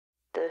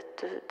Some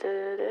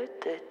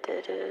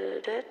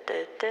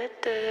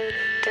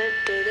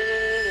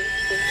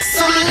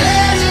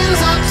legends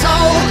are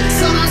told,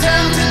 some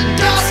turn to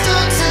dust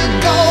or to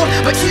gold,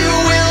 but you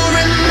will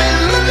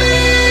remember me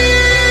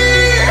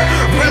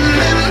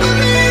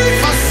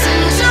for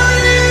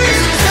centuries.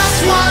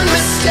 Just one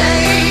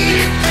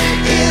mistake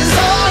is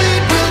all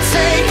it will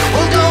take.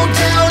 We'll go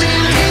down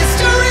in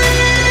history.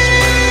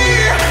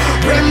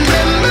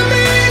 Remember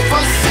me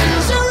for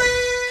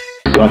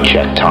centuries. Gut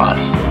check time.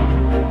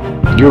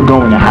 You're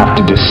going to have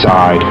to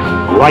decide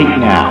right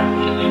now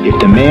if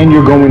the man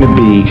you're going to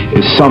be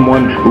is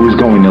someone who is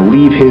going to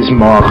leave his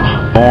mark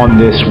on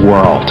this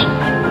world.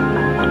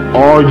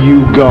 Are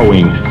you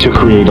going to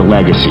create a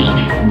legacy?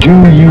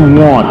 Do you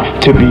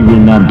want to be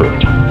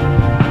remembered?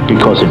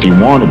 Because if you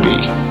want to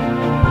be,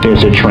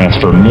 there's a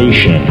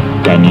transformation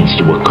that needs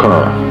to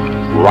occur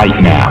right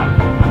now.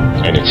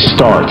 And it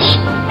starts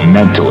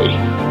mentally.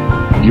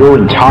 Your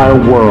entire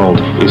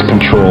world is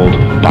controlled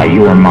by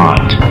your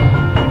mind.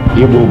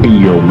 It will be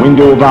your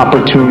window of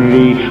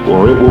opportunity,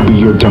 or it will be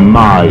your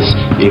demise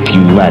if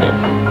you let it.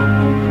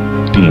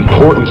 The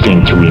important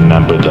thing to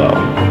remember, though,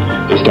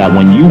 is that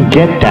when you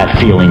get that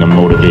feeling of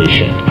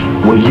motivation,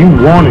 where you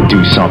want to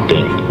do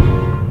something,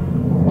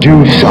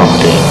 you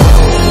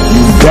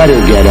better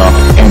get up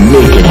and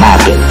make it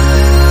happen.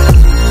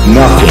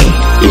 Nothing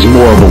is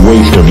more of a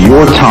waste of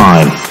your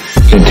time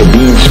than to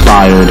be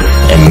inspired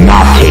and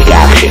not take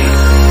action.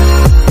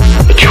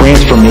 The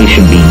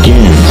transformation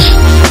begins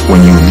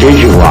when you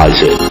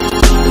visualize it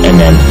and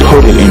then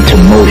put it into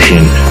motion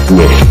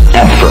with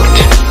effort.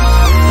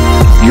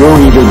 You're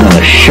either going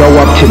to show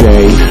up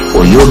today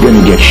or you're going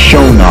to get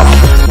shown up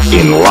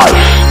in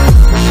life.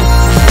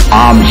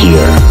 I'm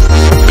here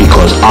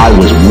because I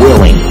was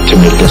willing to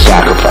make the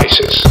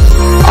sacrifices.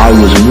 I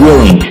was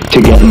willing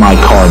to get in my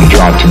car to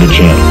drive to the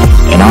gym,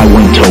 and I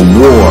went to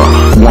war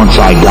once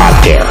I got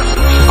there.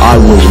 I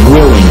was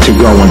willing to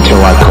go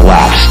until I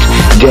collapsed,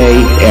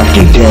 day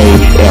after day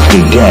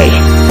after day.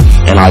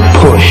 And I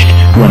pushed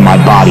when my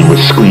body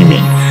was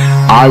screaming.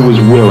 I was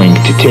willing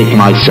to take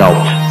myself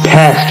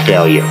past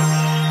failure,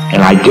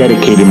 and I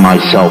dedicated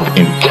myself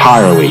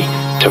entirely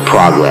to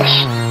progress.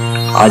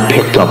 I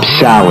picked up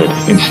salad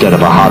instead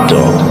of a hot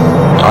dog.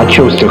 I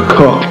chose to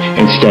cook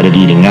instead of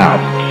eating out.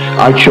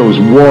 I chose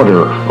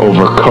water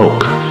over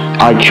Coke.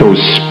 I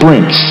chose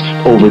sprints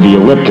over the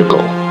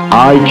elliptical.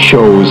 I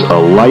chose a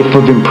life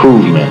of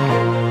improvement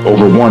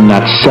over one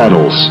that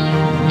settles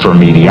for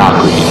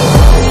mediocrity.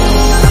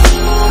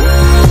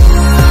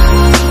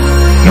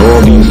 And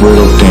all these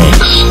little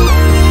things,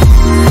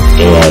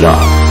 they add up.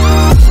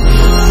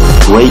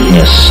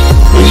 Greatness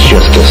is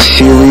just a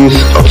series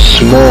of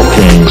small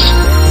things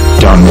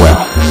done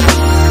well.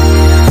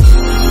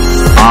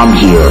 I'm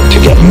here to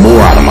get more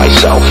out of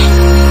myself.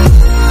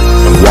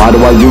 And why do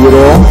I do it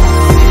all?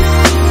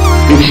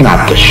 It's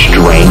not the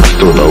strength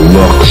or the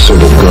looks or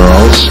the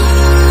girls.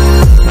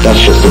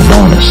 That's just a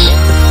bonus.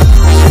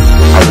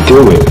 I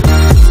do it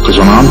because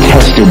when I'm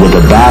tested with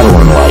a battle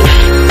in life,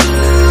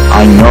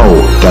 I know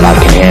that I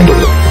can handle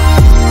it.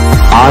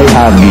 I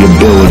have the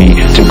ability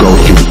to go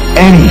through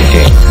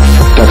anything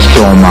that's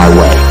thrown my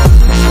way.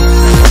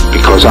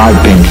 Because I've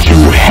been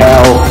through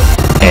hell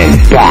and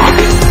back.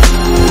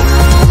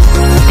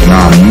 And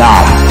I'm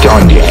not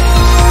done yet.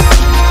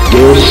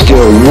 There's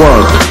still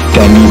work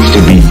that needs to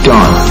be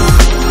done.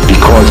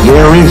 Because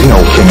there is no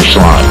finish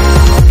line.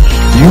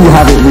 You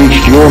haven't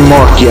reached your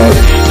mark yet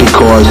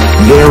because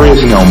there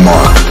is no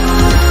mark.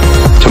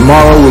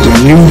 Tomorrow is a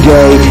new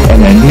day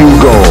and a new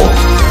goal.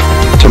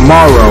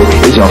 Tomorrow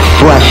is a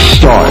fresh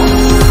start.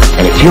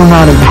 And if you're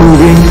not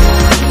improving,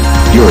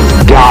 you're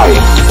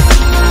dying.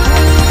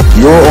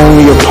 Your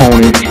only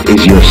opponent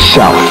is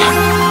yourself.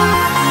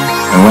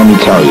 And let me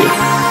tell you,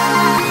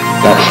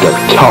 that's the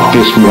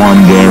toughest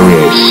one there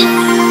is.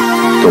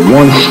 The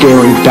one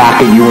staring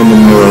back at you in the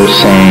mirror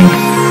saying,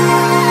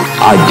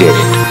 I did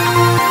it.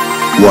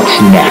 What's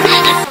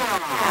next?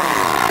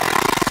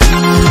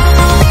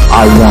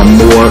 I want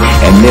more,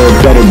 and there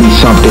better be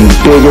something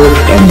bigger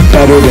and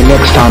better the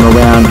next time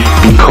around,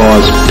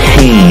 because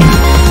pain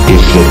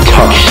is the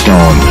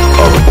touchstone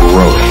of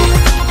growth.